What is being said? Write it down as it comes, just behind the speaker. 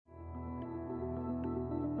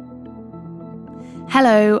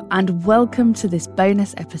Hello and welcome to this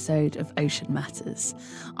bonus episode of Ocean Matters.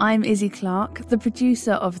 I'm Izzy Clark, the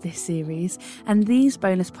producer of this series, and these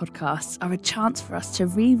bonus podcasts are a chance for us to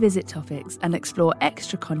revisit topics and explore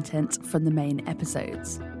extra content from the main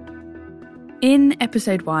episodes. In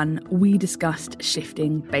episode 1, we discussed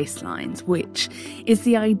shifting baselines, which is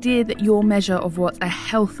the idea that your measure of what a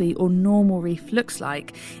healthy or normal reef looks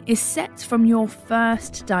like is set from your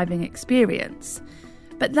first diving experience.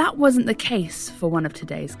 But that wasn't the case for one of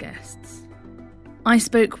today's guests. I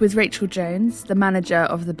spoke with Rachel Jones, the manager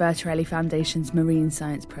of the Bertarelli Foundation's Marine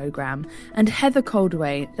Science Programme, and Heather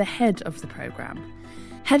Coldaway, the head of the programme.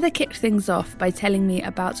 Heather kicked things off by telling me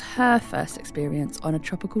about her first experience on a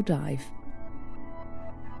tropical dive.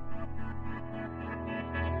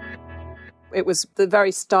 It was the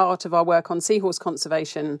very start of our work on seahorse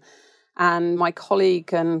conservation, and my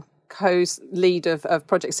colleague and co-lead of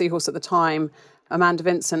Project Seahorse at the time, Amanda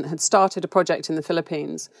Vincent, had started a project in the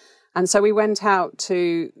Philippines. And so we went out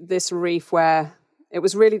to this reef where it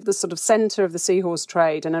was really the sort of centre of the seahorse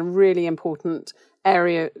trade and a really important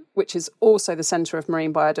area, which is also the centre of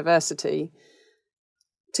marine biodiversity.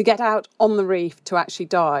 To get out on the reef to actually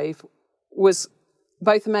dive was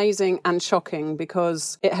both amazing and shocking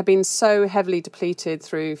because it had been so heavily depleted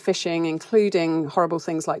through fishing, including horrible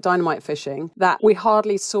things like dynamite fishing, that we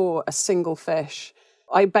hardly saw a single fish.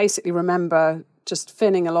 I basically remember just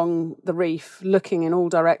finning along the reef, looking in all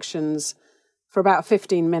directions for about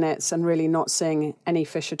 15 minutes and really not seeing any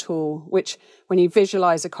fish at all, which when you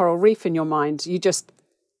visualise a coral reef in your mind, you just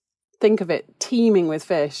think of it teeming with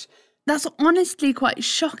fish. That's honestly quite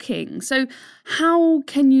shocking. So how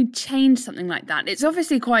can you change something like that? It's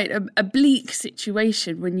obviously quite a bleak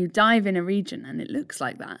situation when you dive in a region and it looks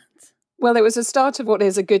like that. Well, it was a start of what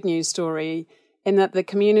is a good news story in that the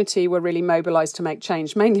community were really mobilised to make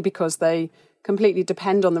change, mainly because they completely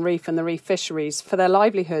depend on the reef and the reef fisheries for their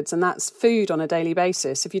livelihoods, and that's food on a daily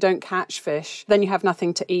basis. If you don't catch fish, then you have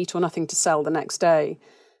nothing to eat or nothing to sell the next day.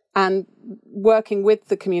 And working with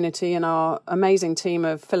the community and our amazing team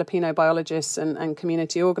of Filipino biologists and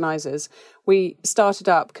community organisers, we started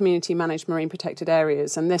up community-managed marine protected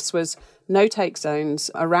areas, and this was no-take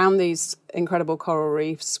zones around these incredible coral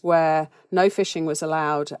reefs where no fishing was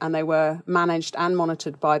allowed, and they were managed and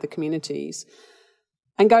monitored by the communities.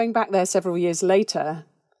 And going back there several years later,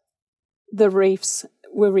 the reefs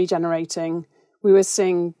were regenerating. We were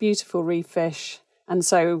seeing beautiful reef fish. And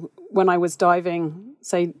so when I was diving,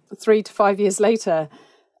 say 3 to 5 years later,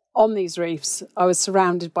 on these reefs, I was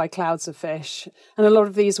surrounded by clouds of fish. And a lot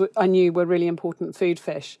of these I knew were really important food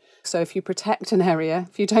fish. So if you protect an area,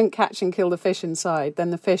 if you don't catch and kill the fish inside,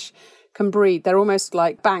 then the fish can breed. They're almost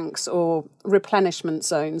like banks or replenishment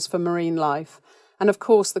zones for marine life. And of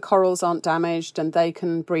course, the corals aren't damaged and they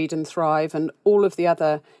can breed and thrive, and all of the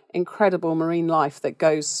other incredible marine life that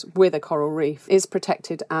goes with a coral reef is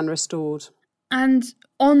protected and restored. And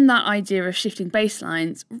on that idea of shifting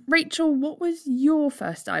baselines, Rachel, what was your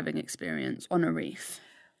first diving experience on a reef?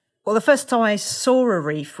 Well, the first time I saw a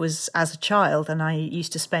reef was as a child, and I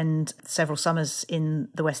used to spend several summers in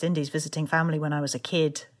the West Indies visiting family when I was a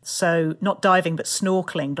kid. So not diving, but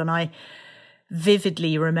snorkeling. And I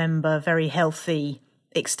vividly remember very healthy,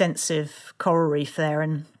 extensive coral reef there.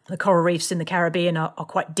 And the coral reefs in the Caribbean are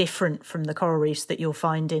quite different from the coral reefs that you'll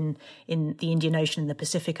find in the Indian Ocean and the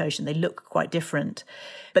Pacific Ocean. They look quite different.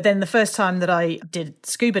 But then the first time that I did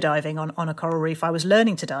scuba diving on a coral reef, I was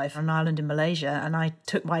learning to dive on an island in Malaysia, and I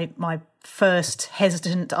took my first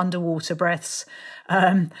hesitant underwater breaths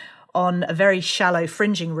on a very shallow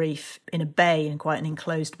fringing reef in a bay, in quite an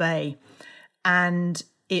enclosed bay. And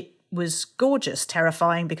it was gorgeous,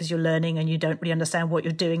 terrifying because you're learning and you don't really understand what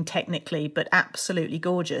you're doing technically, but absolutely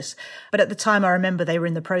gorgeous. But at the time, I remember they were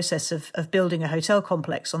in the process of building a hotel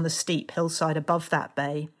complex on the steep hillside above that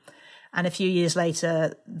bay. And a few years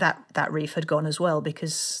later, that reef had gone as well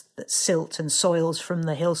because the silt and soils from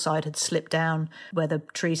the hillside had slipped down where the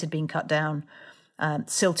trees had been cut down,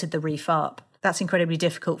 silted the reef up. That's incredibly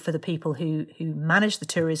difficult for the people who manage the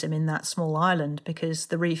tourism in that small island because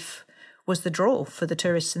the reef was the draw for the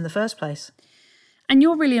tourists in the first place. And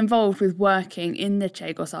you're really involved with working in the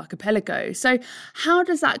Chagos Archipelago. So how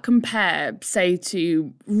does that compare, say,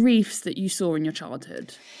 to reefs that you saw in your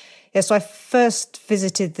childhood? Yeah, so I first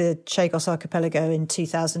visited the Chagos Archipelago in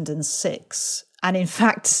 2006. And in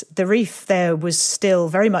fact, the reef there was still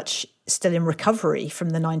very much in recovery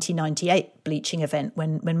from the 1998 bleaching event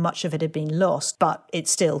when much of it had been lost, but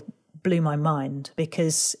it's still blew my mind,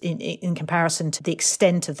 because in comparison to the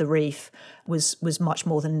extent of the reef was much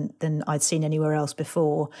more than I'd seen anywhere else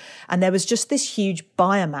before. And there was just this huge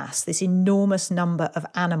biomass, this enormous number of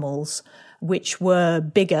animals which were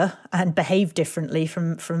bigger and behaved differently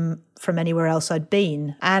from anywhere else I'd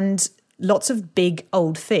been. And lots of big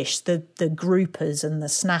old fish, the groupers and the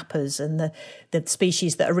snappers and the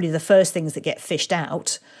species that are really the first things that get fished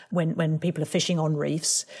out when people are fishing on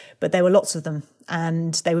reefs. But there were lots of them,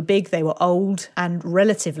 and they were big, they were old, and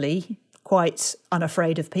relatively quite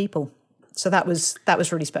unafraid of people. So that was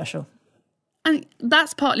really special. And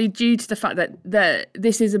that's partly due to the fact that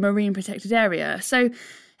this is a marine protected area. So,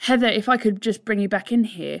 Heather, if I could just bring you back in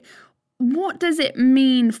here, what does it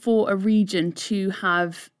mean for a region to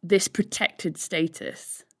have this protected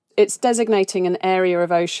status? It's designating an area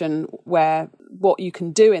of ocean where what you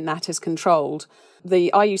can do in that is controlled.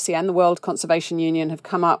 The IUCN, the World Conservation Union, have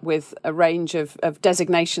come up with a range of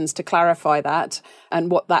designations to clarify that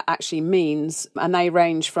and what that actually means. And they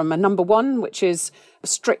range from a number 1, which is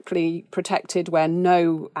strictly protected, where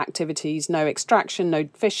no activities, no extraction, no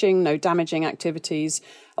fishing, no damaging activities,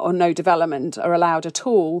 or no development are allowed at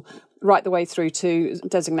all, right the way through to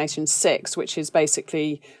designation 6, which is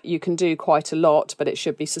basically you can do quite a lot, but it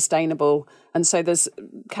should be sustainable. And so there's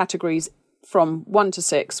categories from 1 to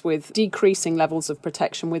 6 with decreasing levels of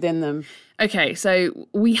protection within them. Okay, so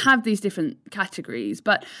we have these different categories,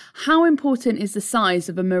 but how important is the size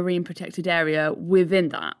of a marine protected area within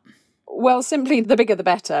that? Well, simply the bigger the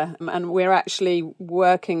better. And we're actually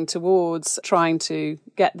working towards trying to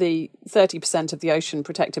get the 30% of the ocean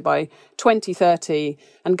protected by 2030.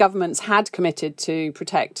 And governments had committed to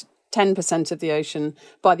protect 10% of the ocean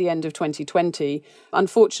by the end of 2020.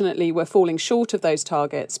 Unfortunately, we're falling short of those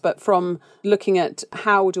targets. But from looking at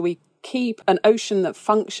how do we keep an ocean that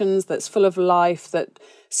functions, that's full of life, that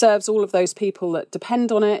serves all of those people that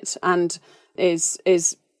depend on it, and is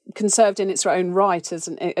conserved in its own right as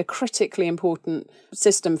a critically important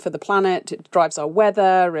system for the planet. It drives our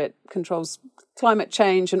weather, it controls climate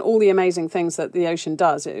change and all the amazing things that the ocean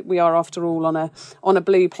does. We are, after all, on a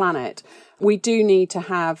blue planet. We do need to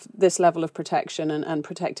have this level of protection and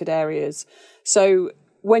protected areas. So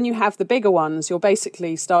when you have the bigger ones, you're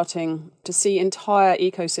basically starting to see entire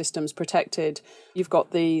ecosystems protected. You've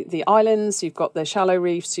got the islands, you've got the shallow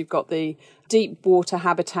reefs, you've got the deep water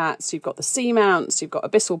habitats, you've got the seamounts, you've got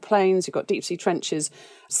abyssal plains, you've got deep sea trenches,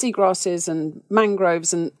 seagrasses and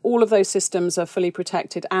mangroves, and all of those systems are fully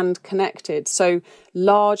protected and connected. So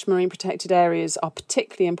large marine protected areas are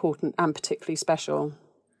particularly important and particularly special.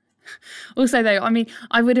 Also, though, I mean,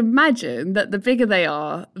 I would imagine that the bigger they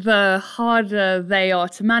are, the harder they are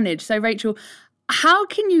to manage. So, Rachel, how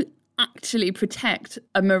can you actually protect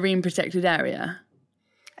a marine protected area?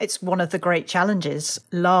 It's one of the great challenges.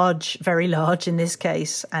 Large, very large in this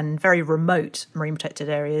case, and very remote marine protected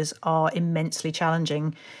areas are immensely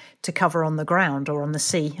challenging to cover on the ground or on the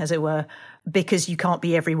sea, as it were, because you can't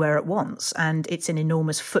be everywhere at once. And it's an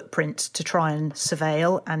enormous footprint to try and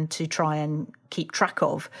surveil and to try and keep track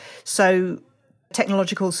of. So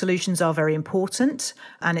technological solutions are very important,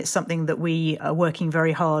 and it's something that we are working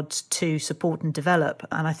very hard to support and develop.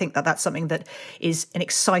 And I think that that's something that is an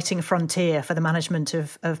exciting frontier for the management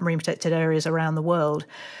of marine protected areas around the world.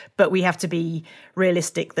 But we have to be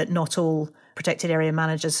realistic that not all protected area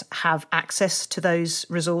managers have access to those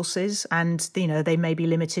resources, and they may be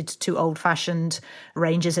limited to old-fashioned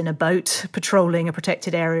rangers in a boat patrolling a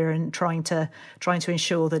protected area and trying to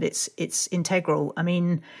ensure that it's integral. I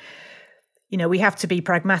mean, we have to be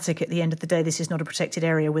pragmatic at the end of the day. This is not a protected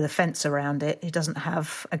area with a fence around it. It doesn't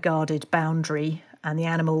have a guarded boundary, and the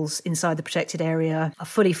animals inside the protected area are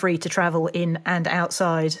fully free to travel in and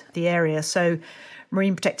outside the area. So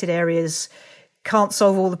marine protected areas can't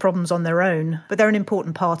solve all the problems on their own, but they're an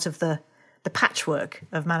important part of the patchwork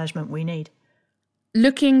of management we need.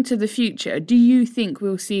 Looking to the future, do you think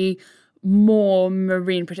we'll see more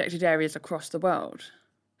marine protected areas across the world?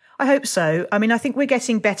 I hope so. I mean, I think we're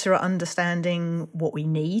getting better at understanding what we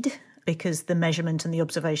need because the measurement and the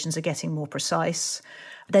observations are getting more precise.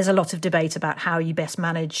 There's a lot of debate about how you best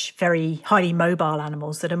manage very highly mobile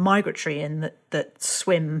animals that are migratory and that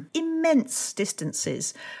swim immense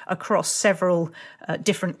distances across several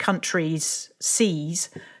different countries' seas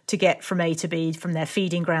to get from A to B, from their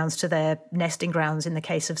feeding grounds to their nesting grounds, in the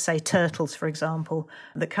case of, say, turtles, for example,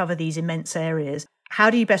 that cover these immense areas. How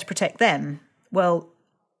do you best protect them? Well,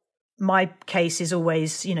 my case is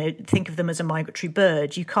always, think of them as a migratory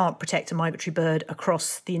bird. You can't protect a migratory bird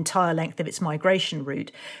across the entire length of its migration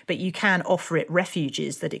route, but you can offer it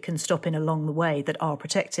refuges that it can stop in along the way that are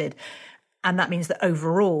protected. And that means that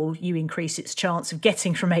overall you increase its chance of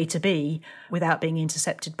getting from A to B without being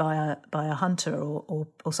intercepted by a hunter or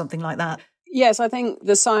something like that. Yes, I think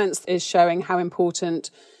the science is showing how important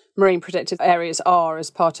marine protected areas are as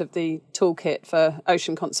part of the toolkit for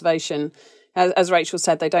ocean conservation. As Rachel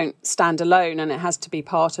said, they don't stand alone and it has to be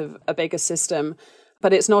part of a bigger system.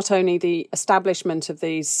 But it's not only the establishment of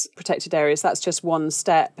these protected areas, that's just one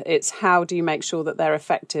step. It's how do you make sure that they're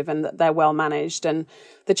effective and that they're well managed. And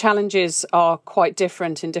the challenges are quite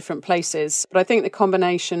different in different places. But I think the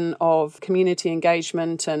combination of community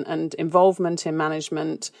engagement and involvement in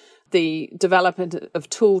management, the development of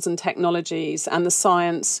tools and technologies and the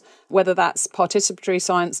science, whether that's participatory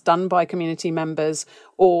science done by community members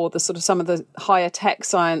or the sort of some of the higher tech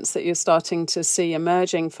science that you're starting to see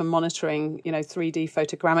emerging from monitoring, 3D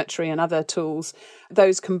photogrammetry and other tools,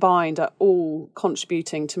 those combined are all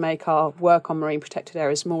contributing to make our work on marine protected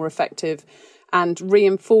areas more effective and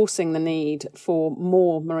reinforcing the need for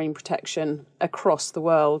more marine protection across the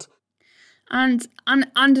world. And an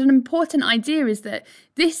important idea is that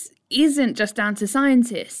this isn't just down to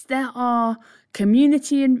scientists. There are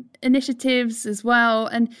community initiatives as well,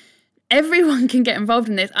 and everyone can get involved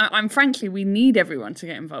in this. Frankly, we need everyone to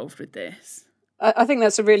get involved with this. I think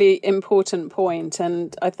that's a really important point,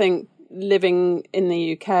 and I think living in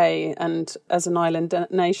the UK and as an island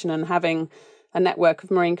nation and having a network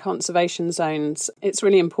of marine conservation zones, it's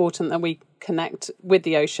really important that we connect with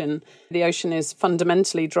the ocean. The ocean is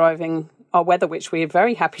fundamentally driving our weather, which we are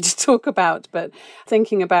very happy to talk about, but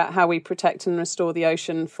thinking about how we protect and restore the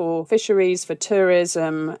ocean for fisheries, for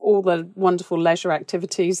tourism, all the wonderful leisure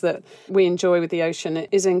activities that we enjoy with the ocean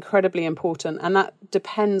is incredibly important. And that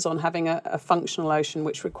depends on having a functional ocean,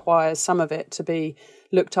 which requires some of it to be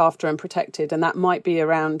looked after and protected. And that might be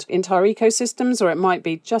around entire ecosystems, or it might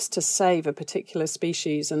be just to save a particular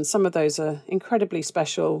species. And some of those are incredibly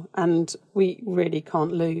special and we really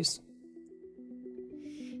can't lose.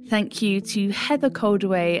 Thank you to Heather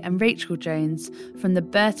Coldaway and Rachel Jones from the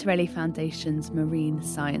Bertarelli Foundation's Marine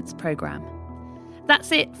Science Programme.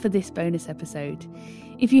 That's it for this bonus episode.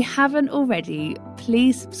 If you haven't already,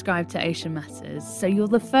 please subscribe to Ocean Matters so you're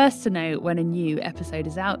the first to know when a new episode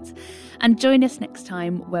is out. And join us next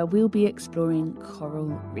time where we'll be exploring coral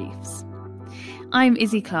reefs. I'm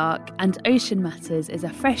Izzy Clark, and Ocean Matters is a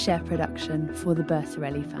Fresh Air production for the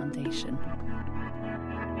Bertarelli Foundation.